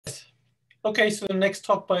Okay, so the next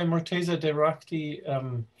talk by Morteza Derakhti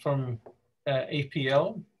from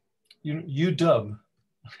APL, UW.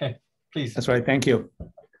 Okay, please. That's right. Thank you.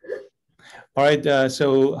 All right.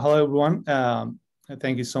 So hello, everyone.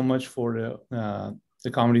 Thank you so much for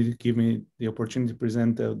the committee to give me the opportunity to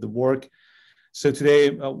present the work. So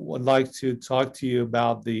today I would like to talk to you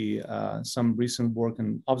about some recent work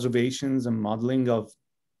and observations and modeling of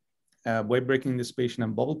wave breaking dissipation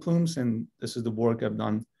and bubble plumes. And this is the work I've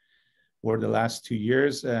done for the last 2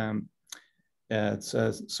 years. It's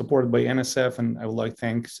supported by NSF, and I would like to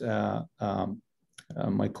thank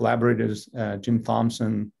my collaborators, Jim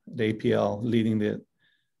Thompson, the APL, leading the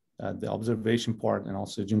observation part, and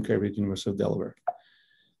also Jim Carey at University of Delaware.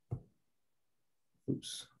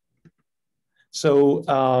 Oops. So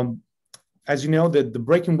as you know, the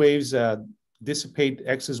breaking waves dissipate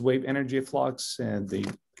excess wave energy flux, and they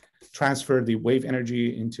transfer the wave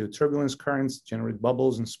energy into turbulence currents, generate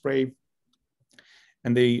bubbles and spray.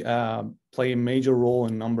 And they play a major role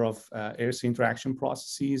in a number of air-sea interaction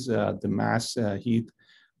processes, the mass, heat,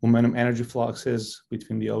 momentum, energy fluxes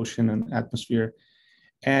between the ocean and atmosphere.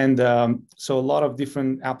 And so a lot of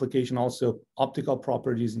different application, also optical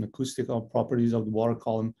properties and acoustical properties of the water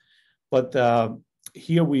column. But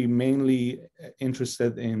here we mainly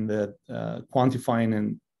interested in the quantifying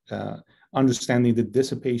and understanding the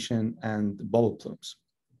dissipation and the bubble plumes.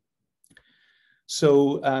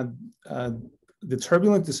 So the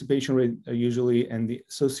turbulent dissipation rate usually, and the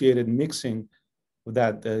associated mixing with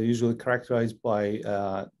that usually characterized by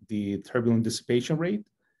the turbulent dissipation rate,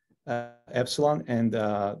 epsilon. And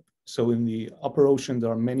so in the upper ocean, there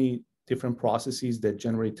are many different processes that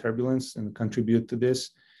generate turbulence and contribute to this.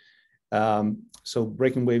 So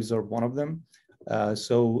breaking waves are one of them.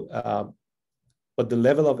 But the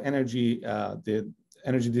level of energy, the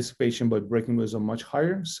energy dissipation by breaking waves are much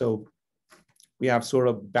higher. So we have sort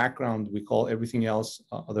of background, we call everything else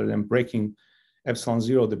other than breaking epsilon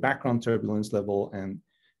zero, the background turbulence level, and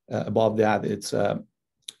above that, it's the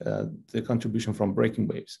contribution from breaking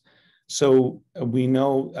waves. So we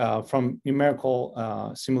know from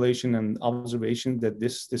numerical simulation and observation that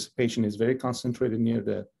this dissipation is very concentrated near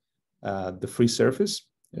the free surface,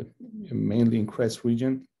 mainly in crest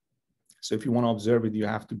region. So if you want to observe it, you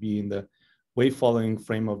have to be in the wave following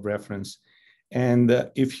frame of reference. And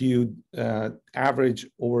if you average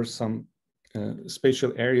over some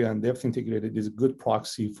spatial area and depth integrated, is a good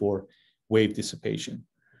proxy for wave dissipation.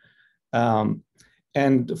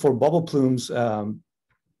 And for bubble plumes,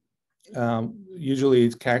 usually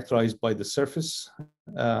it's characterized by the surface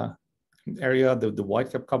area, the white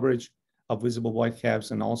cap coverage of visible white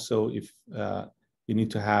caps, and also if you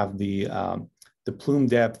need to have the plume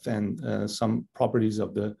depth and some properties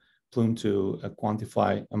of the plume to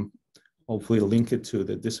quantify hopefully link it to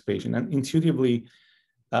the dissipation. And intuitively,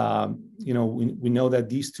 we know that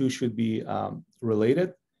these two should be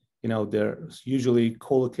related. They're usually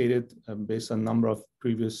collocated based on a number of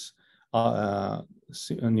previous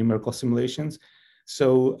numerical simulations.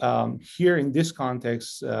 So here in this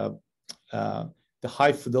context, the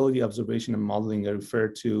high fidelity observation and modeling are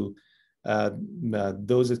referred to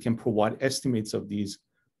those that can provide estimates of these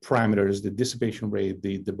parameters, the dissipation rate,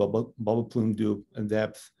 the bubble plume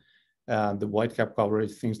depth, the white cap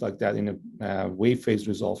coverage, things like that in a wave phase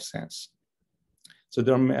resolve sense. So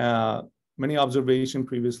there are many observations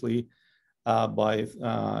previously by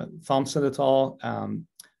Thompson et al.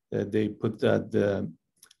 They put the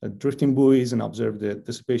drifting buoys and observed the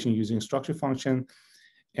dissipation using structure function.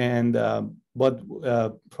 And but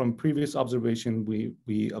from previous observation,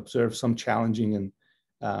 we observed some challenging and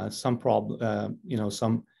some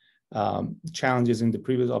challenges in the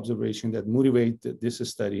previous observation that motivate this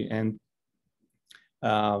study. And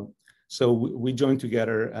so we joined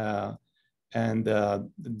together, and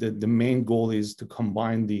the main goal is to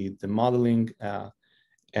combine the modeling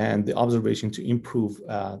and the observation to improve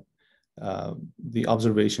the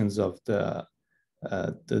observations of the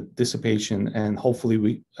dissipation. And hopefully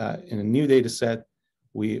we, in a new data set,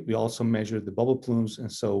 we also measure the bubble plumes, and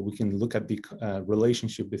so we can look at the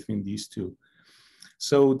relationship between these two.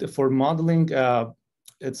 So for modeling,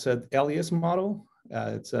 it's an LES model.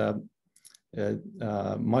 It's a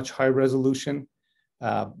much higher resolution.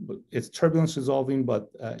 It's turbulence resolving, but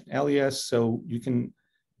LES, so you can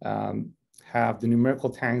have the numerical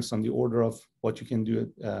tanks on the order of what you can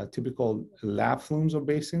do at typical lab flumes or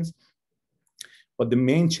basins. But the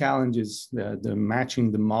main challenge is the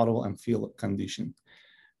matching the model and field condition.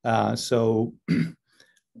 So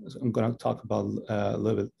I'm going to talk about a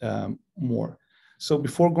little bit more. So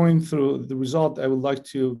before going through the result, I would like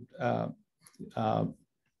to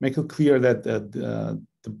make it clear that the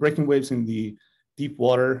breaking waves in the deep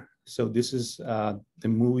water So this is the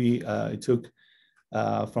movie I took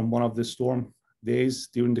from one of the storm days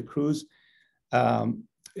during the cruise.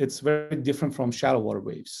 It's very different from shallow water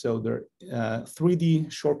waves. So they're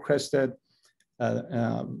 3D, short crested,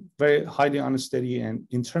 very highly unsteady and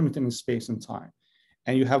intermittent in space and time.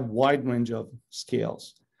 And you have wide range of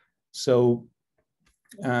scales. So,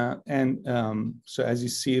 so as you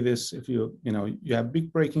see this, if you have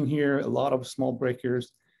big breaking here, a lot of small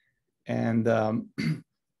breakers, and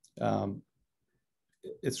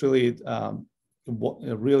it's really a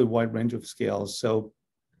really wide range of scales. So,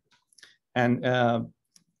 and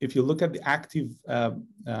if you look at the active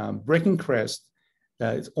breaking crest,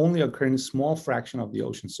 it's only occurring in a small fraction of the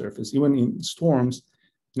ocean surface. Even in storms,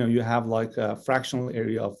 you have like a fractional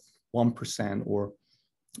area of 1% or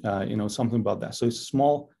something about that. So it's a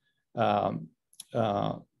small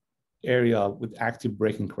area with active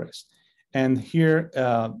breaking crest. And here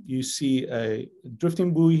you see a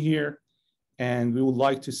drifting buoy here, and we would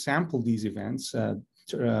like to sample these events.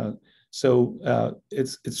 So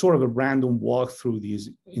it's sort of a random walk through these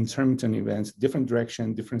intermittent events, different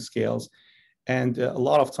direction, different scales. And a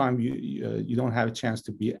lot of time you don't have a chance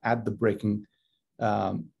to be at the breaking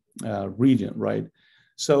region, right?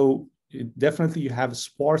 So definitely you have a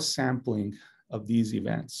sparse sampling of these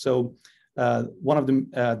events. So one of them,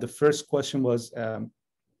 the first question was,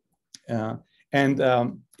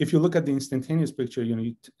 if you look at the instantaneous picture,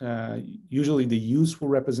 usually the useful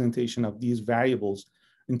representation of these variables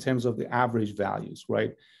in terms of the average values,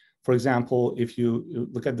 right? For example, if you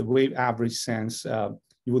look at the wave average sense,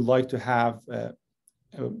 you would like to have,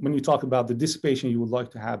 when you talk about the dissipation, you would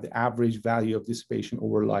like to have the average value of dissipation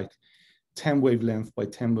over like 10 wavelength by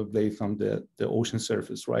 10 wavelength on the ocean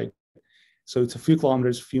surface, right? So it's a few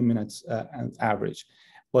kilometers, few minutes average.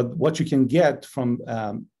 But what you can get from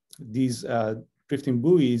these drifting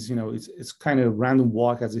buoys, it's kind of a random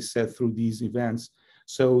walk, as I said, through these events.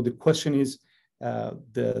 So the question is,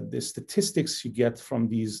 the statistics you get from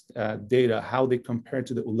these data, how they compare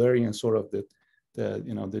to the Eulerian sort of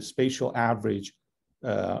the spatial average,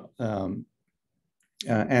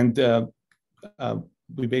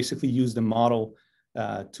 we basically use the model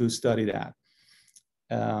to study that.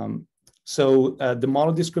 So the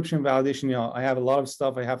model description validation, I have a lot of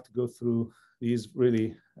stuff. I have to go through these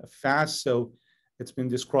really fast. So it's been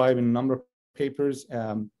described in a number of papers.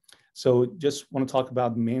 So just want to talk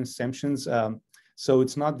about the main assumptions. So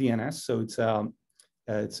it's not DNS. So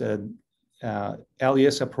it's a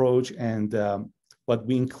LES approach, but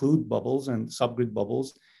we include bubbles and subgrid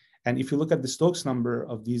bubbles. And if you look at the Stokes number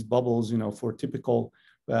of these bubbles, for typical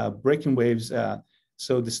breaking waves,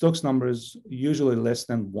 so the Stokes number is usually less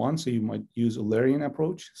than 1. So you might use Eulerian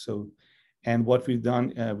approach. So, and what we've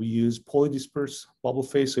done, we use polydispersed bubble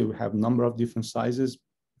phase. So we have a number of different sizes,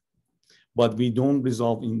 but we don't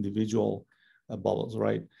resolve individual bubbles,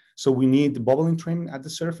 right? So we need the bubble entrainment at the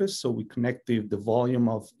surface. So we connect the volume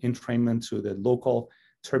of entrainment to the local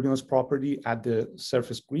turbulence property at the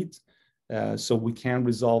surface grid. So we can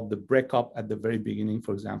resolve the breakup at the very beginning,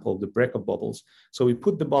 for example, the breakup bubbles. So we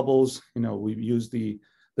put the bubbles, we use the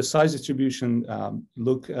size distribution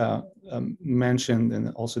Luke mentioned, and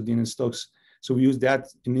also Dean and Stokes. So we use that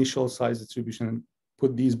initial size distribution and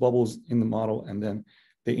put these bubbles in the model, and then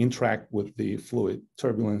they interact with the fluid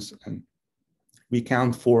turbulence, and we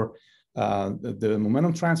count for the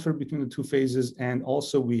momentum transfer between the two phases. And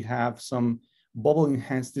also we have some bubble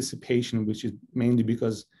enhanced dissipation, which is mainly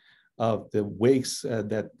because of the wakes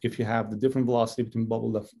that if you have the different velocity between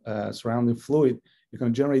bubble surrounding fluid, you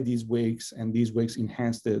can generate these wakes, and these wakes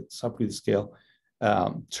enhance the subgrid scale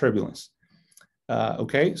turbulence.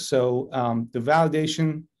 Okay, so the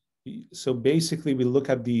validation, so basically we look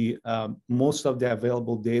at the most of the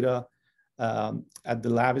available data at the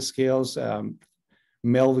lab scales.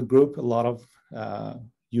 Melville Group, a lot of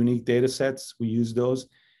unique data sets, we use those.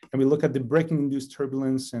 And we look at the breaking induced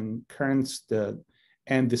turbulence and currents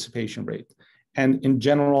and dissipation rate. And in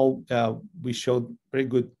general, we showed very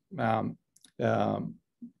good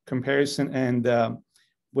comparison. And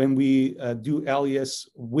when we do LES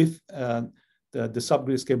with the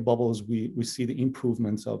subgrid scale bubbles, we see the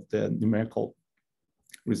improvements of the numerical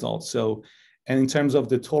results. So, and in terms of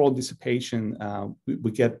the total dissipation, we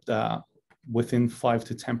get within 5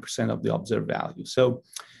 to 10% of the observed value. So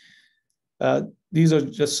these are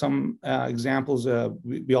just some examples.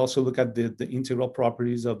 We also look at the integral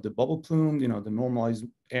properties of the bubble plume, the normalized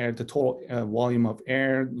air, the total volume of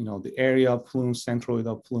air, the area of plumes, centroid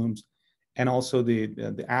of plumes, and also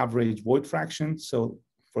the average void fraction. So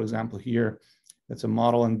for example, here, it's a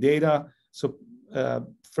model and data. So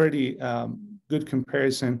fairly good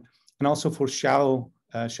comparison. And also for shallow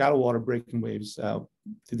water breaking waves,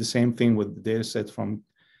 did the same thing with the data set from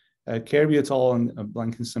Kirby et al. And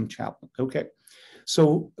Blankenship-Chaplin. Okay,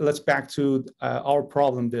 so let's back to our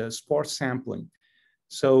problem, the sparse sampling.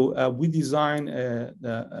 So we designed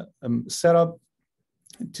a setup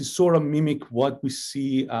to sort of mimic what we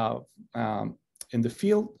see in the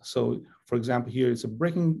field. So for example, here it's a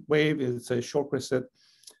breaking wave, it's a short crested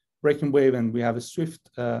breaking wave, and we have a swift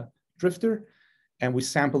drifter, and we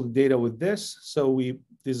sample the data with this. So we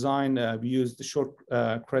designed, we used the short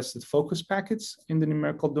crested focus packets in the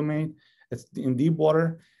numerical domain. It's in deep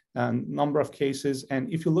water, number of cases.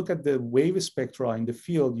 And if you look at the wave spectra in the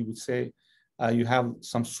field, you would say you have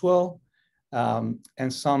some swell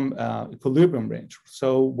and some equilibrium range.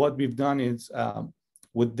 So what we've done is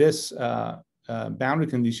with this boundary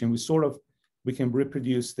condition, we can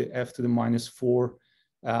reproduce the f to the -4,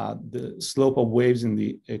 the slope of waves in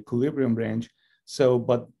the equilibrium range. So,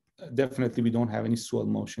 but definitely we don't have any swell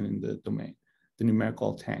motion in the domain, the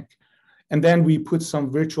numerical tank. And then we put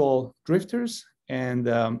some virtual drifters. And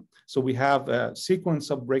so we have a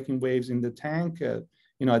sequence of breaking waves in the tank,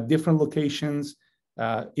 at different locations.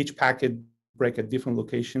 Each packet break at different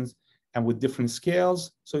locations and with different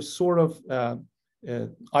scales. So it's sort of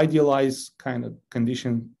idealized kind of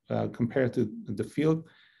condition compared to the field.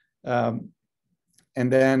 And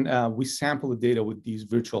then we sample the data with these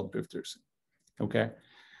virtual drifters. Okay.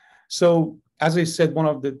 So as I said, one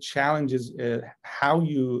of the challenges is how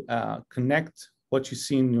you connect what you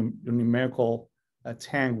see in your numerical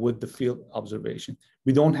tank with the field observation.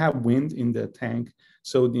 We don't have wind in the tank.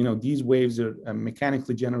 So, these waves are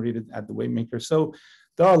mechanically generated at the wave maker. So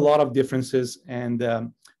there are a lot of differences. And,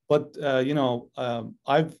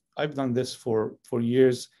 I've done this for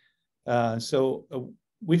years. So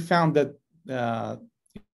we found that,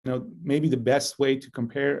 maybe the best way to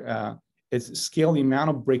compare is scale the amount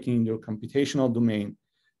of breaking in your computational domain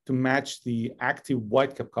to match the active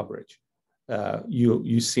whitecap coverage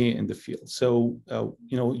you see in the field. So,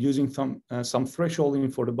 using some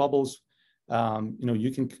thresholding for the bubbles,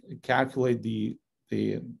 you can calculate the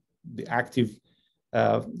active,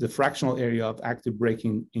 the fractional area of active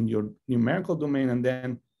breaking in your numerical domain, and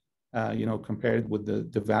then, compare it with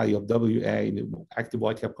the value of WA, the active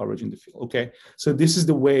whitecap coverage in the field. Okay, so this is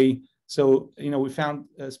the way. So, we found,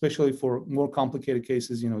 especially for more complicated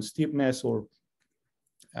cases, steepness or,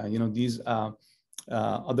 these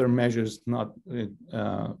other measures not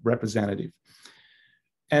representative.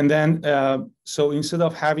 And then, so instead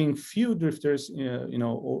of having few drifters,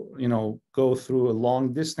 go through a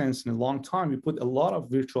long distance and a long time, we put a lot of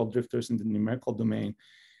virtual drifters in the numerical domain.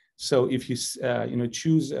 So if you,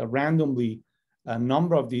 choose randomly a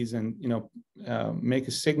number of these and, make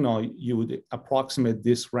a signal, you would approximate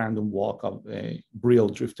this random walk of a real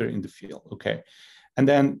drifter in the field. Okay. And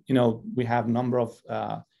then, we have number of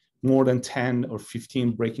more than 10 or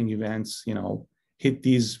 15 breaking events, hit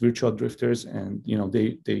these virtual drifters, and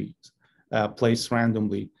they place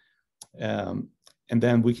randomly, and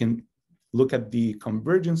then we can look at the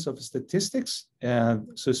convergence of statistics.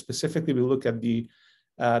 So specifically, we look at the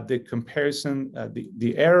comparison,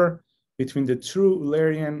 the error between the true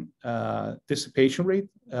Eulerian dissipation rate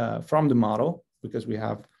from the model, because we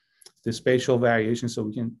have the spatial variation, so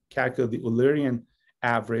we can calculate the Eulerian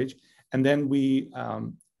average, and then we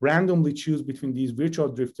randomly choose between these virtual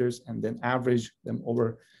drifters and then average them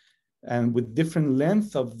over. And with different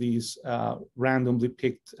length of these randomly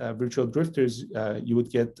picked virtual drifters, you would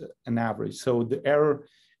get an average. So the error,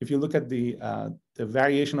 if you look at the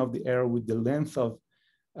variation of the error with the length of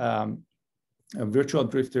virtual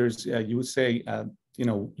drifters, you would say,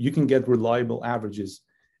 you can get reliable averages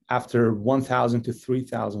after 1,000 to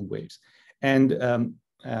 3,000 waves. And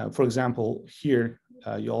for example, here,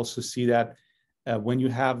 you also see that when you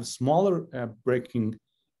have smaller breaking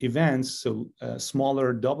events, so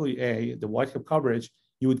smaller WA, the whitecap coverage,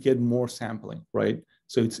 you would get more sampling, right?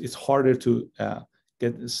 So it's harder to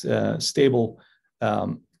get this stable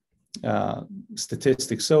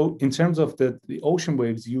statistics. So in terms of the ocean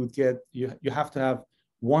waves, you would get, you have to have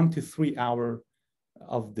 1 to 3 hours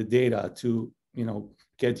of the data to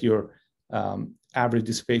get your average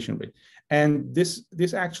dissipation rate. And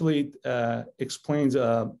this actually explains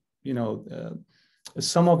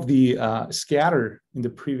some of the scatter in the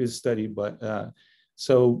previous study, but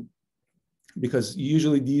so because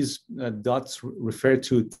usually these dots refer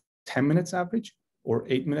to 10 minutes average or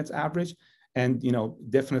 8 minutes average, and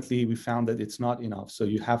definitely we found that it's not enough. So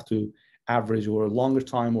you have to average over a longer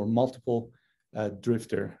time or multiple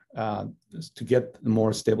drifter to get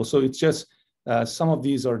more stable. So it's just some of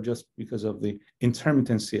these are just because of the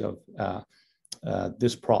intermittency of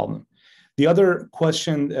this problem. The other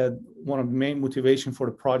question, one of the main motivation for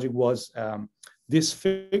the project was this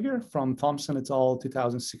figure from Thompson et al.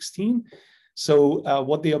 2016. So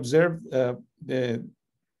what they observed, they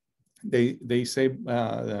say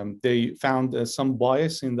they found some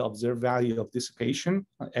bias in the observed value of dissipation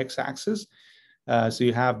on x-axis. So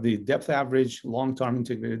you have the depth average, long-term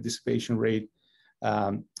integrated dissipation rate.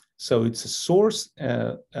 So it's a source,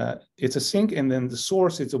 it's a sink, and then the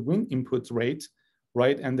source, it's a wind input rate,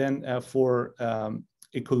 right? And then for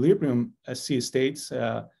equilibrium sea states,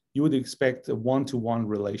 you would expect a one-to-one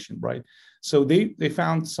relation, right? So they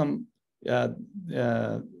found some,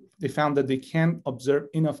 they found that they can't observe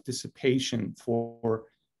enough dissipation for,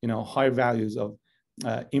 high values of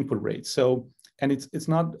input rate. So, and it's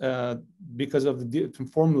not because of the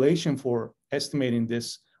formulation for estimating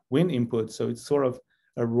this wind input. So it's sort of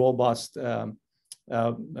a robust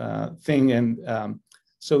thing. And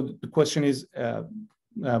so the question is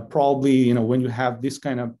probably, when you have this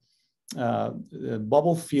kind of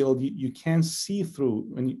bubble field, you can't see through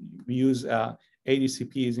when we use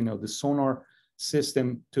ADCPs, the sonar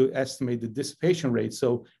system to estimate the dissipation rate.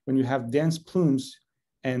 So when you have dense plumes,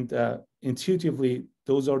 and intuitively,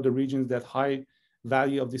 those are the regions that high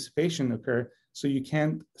value of dissipation occur. So you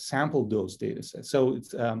can't sample those data sets. So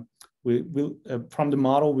it's, from the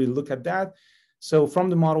model, we look at that. So from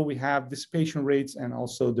the model, we have dissipation rates and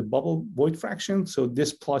also the bubble void fraction. So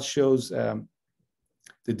this plot shows the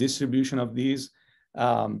distribution of these.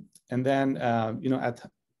 And then, at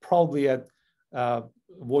probably at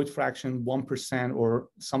void fraction 1% or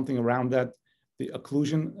something around that, the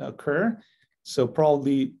occlusion occur. So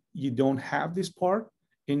probably you don't have this part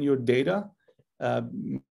in your data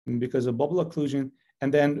because of bubble occlusion.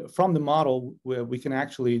 And then from the model, where we can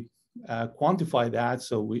actually quantify that.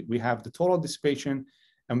 So we have the total dissipation,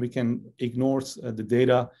 and we can ignore the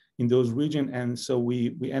data in those regions. And so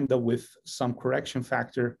we end up with some correction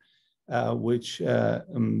factor, which we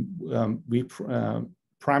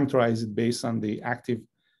parameterize it based on the active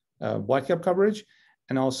whitecap coverage,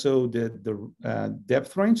 and also the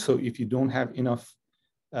depth range. So if you don't have enough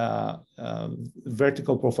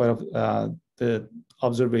vertical profile of the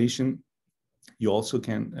observation, you also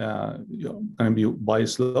can going to be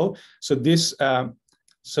bias low. So this,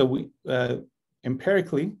 so we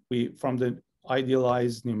empirically, from the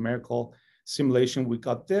idealized numerical simulation, we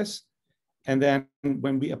got this. And then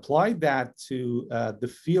when we applied that to the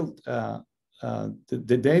field,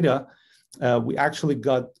 the data, we actually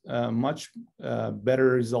got a much better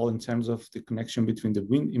result in terms of the connection between the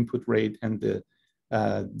wind input rate and the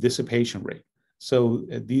dissipation rate. So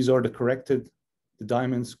these are the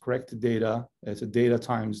diamonds corrected data. It's a data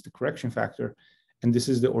times the correction factor. And this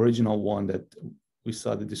is the original one that we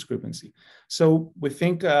saw the discrepancy. So we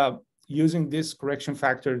think using this correction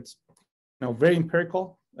factor, it's very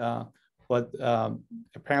empirical, but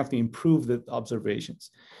apparently improved the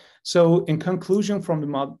observations. So in conclusion, from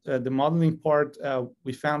the modeling part,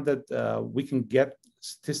 we found that we can get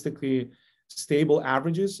statistically stable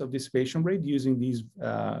averages of dissipation rate using these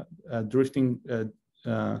drifting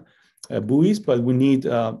buoys, but we need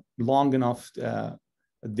long enough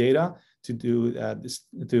data to do this,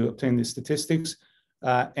 to obtain the statistics.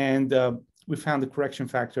 And we found the correction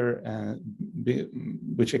factor,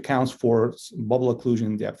 which accounts for bubble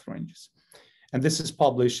occlusion depth ranges. And this is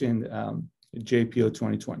published in JPO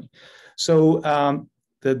 2020. So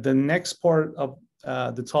the next part of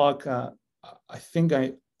the talk, I think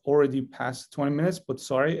I already passed 20 minutes, but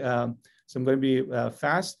sorry. So I'm going to be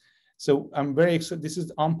fast. So I'm very excited. This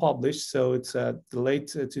is unpublished. So it's the late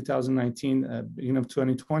 2019, beginning of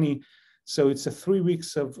 2020. So it's a 3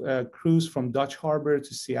 weeks of cruise from Dutch Harbor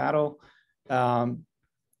to Seattle. And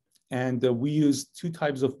we use two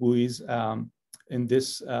types of buoys in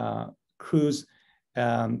this cruise.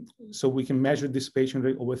 So we can measure dissipation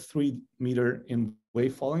rate over 3 meter in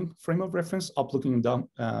wave following frame of reference, up-looking and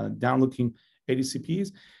down-looking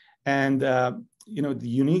ADCPs. And the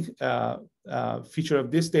unique feature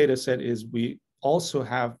of this data set is we also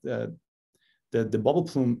have the bubble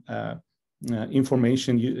plume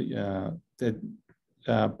information that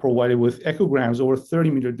provided with echograms over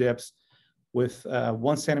 30 meter depths with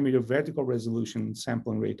 1 centimeter vertical resolution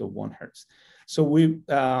sampling rate of 1 hertz. So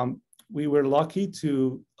we were lucky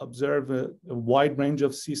to observe a wide range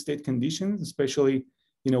of sea state conditions, especially,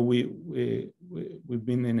 we've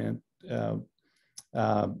been in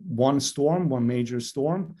one major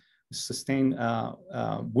storm, sustained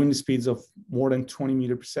wind speeds of more than 20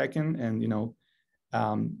 meters per second, and the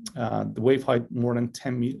wave height more than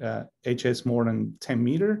 10 HS more than 10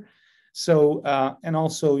 meter. So and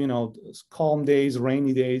also calm days,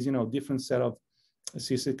 rainy days, different set of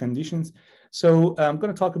sea state conditions. So I'm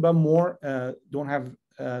going to talk about more. Don't have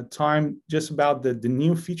time just about the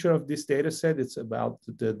new feature of this data set. It's about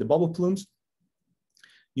the bubble plumes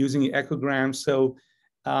using the echogram. So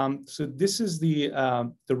this is the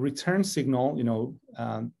return signal,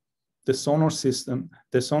 the sonar system,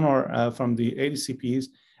 the sonar from the ADCPs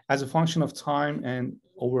as a function of time and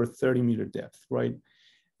over 30-meter depth, right?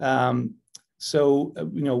 We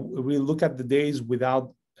look at the days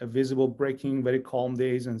without a visible breaking, very calm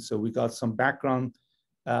days. And so we got some background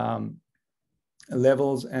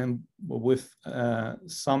levels, and with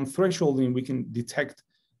some thresholding, we can detect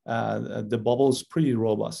the bubbles pretty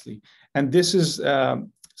robustly. And this is,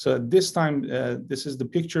 so at this time, this is the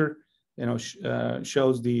picture,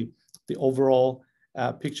 shows the overall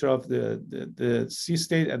picture of the sea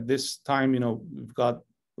state. At this time, we've got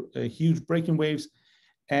huge breaking waves.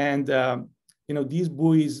 And, these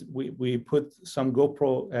buoys, we put some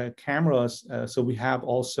GoPro cameras, so we have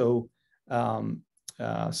also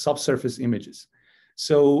subsurface images.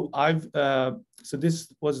 So so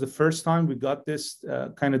this was the first time we got this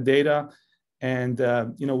kind of data. And,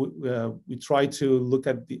 we try to look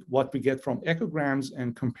at what we get from echograms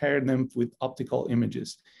and compare them with optical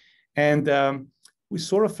images. And we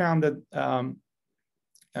sort of found that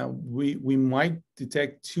we might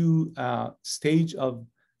detect two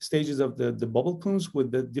stages of the bubble plumes with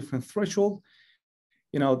the different threshold.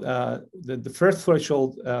 The first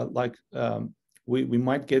threshold, we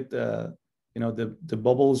might get the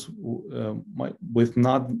bubbles with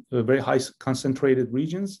not very high concentrated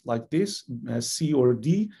regions like this, C or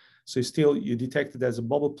D. So still you detect it as a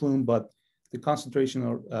bubble plume, but the concentration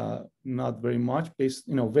are not very much, based,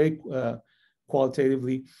 very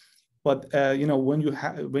qualitatively. But when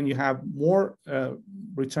you have more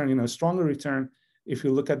return, stronger return, if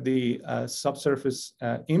you look at the subsurface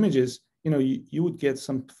images, you would get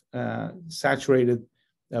some saturated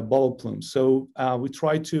bubble plumes. So we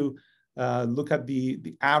try to look at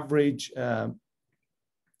the average of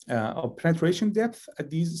penetration depth at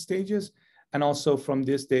these stages. And also from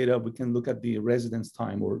this data, we can look at the residence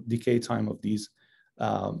time or decay time of these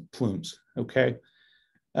plumes, okay?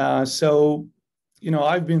 So,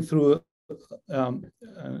 I've been through, a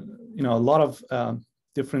lot of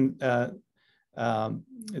different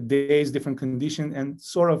days, different conditions, and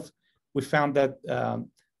sort of we found that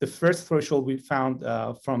the first threshold we found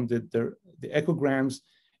from the echograms,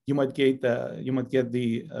 you might get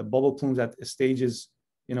the bubble plumes at stages,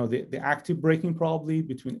 the active breaking probably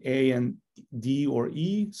between A and D or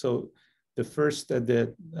E. So the first, and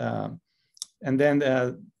then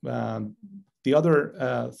the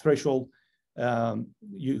other threshold,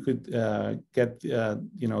 you could get,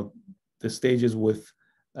 the stages with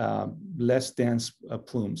less dense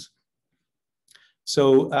plumes.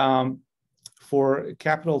 So for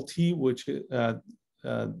capital T, which the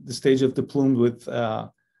stage of the plume with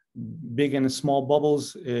big and small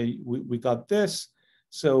bubbles, we got this.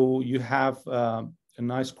 So you have a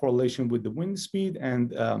nice correlation with the wind speed,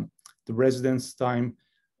 and the residence time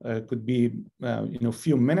could be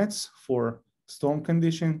few minutes for storm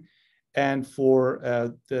condition. And for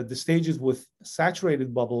the stages with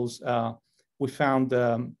saturated bubbles, we found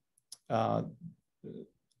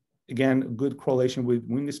again good correlation with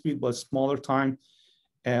wind speed, but smaller time,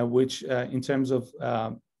 which in terms of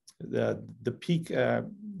the peak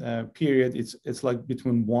period, it's like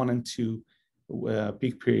between 1 and 2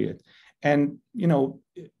 peak period. And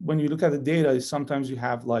when you look at the data, sometimes you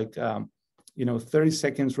have like 30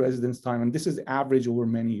 seconds residence time, and this is average over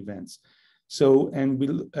many events. So, and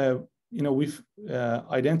we've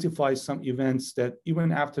identified some events that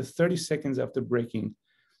even after 30 seconds after breaking,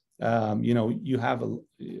 you have a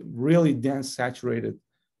really dense saturated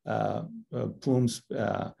plumes,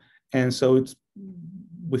 and so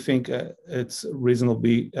we think it's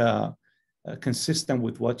reasonably consistent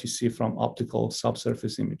with what you see from optical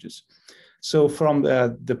subsurface images. So from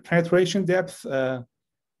the penetration depth,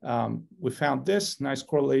 we found this nice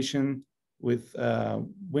correlation with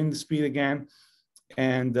wind speed again.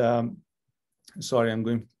 And sorry, I'm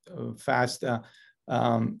going fast.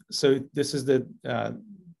 So this is the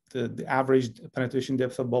average penetration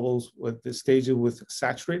depth of bubbles with the stages with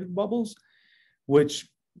saturated bubbles, which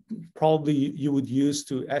probably you would use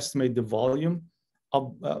to estimate the volume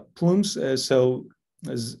of plumes. So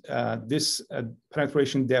as this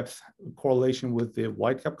penetration depth correlation with the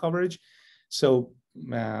whitecap coverage. So,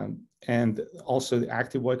 and also the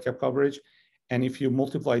active whitecap coverage. And if you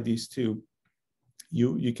multiply these two,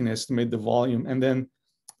 you can estimate the volume. And then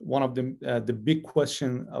one of the big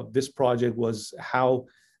question of this project was how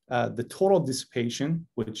the total dissipation,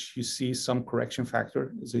 which you see some correction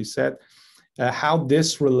factor, as we said, how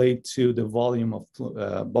this relate to the volume of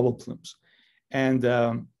bubble plumes. And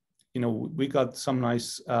we got some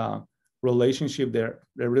nice relationship there.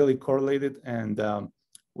 They're really correlated, and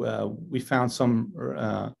we found some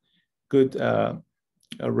good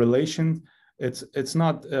relation. It's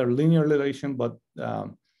not a linear relation, but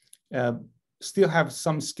still have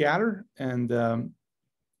some scatter. And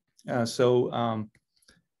so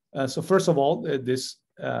first of all, this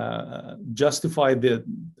justify the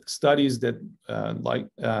studies that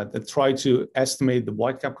that try to estimate the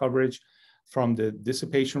white cap coverage from the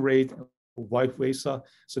dissipation rate of white WESA.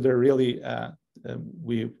 So they're really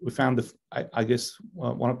we found I guess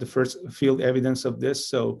one of the first field evidence of this.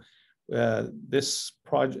 So this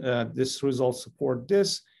results support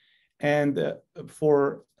this, and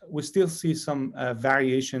we still see some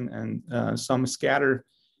variation and some scatter.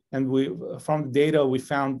 And from the data, we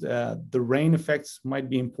found the rain effects might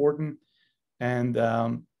be important, and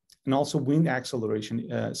also wind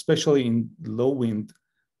acceleration, especially in low wind,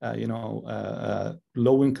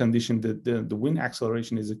 low wind condition. The wind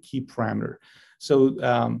acceleration is a key parameter. So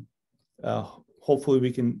hopefully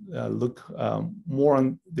we can look more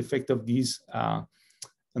on the effect of these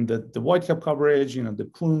and the white cap coverage, the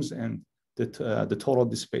plumes, and the total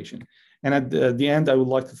dissipation. And at the end, I would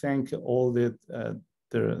like to thank all the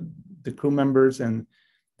crew members and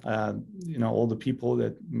all the people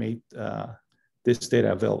that made this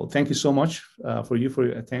data available. Thank you so much for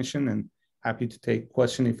your attention, and happy to take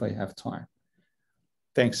questions if I have time.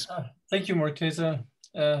 Thanks. Thank you, Morteza.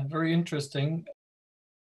 Very interesting.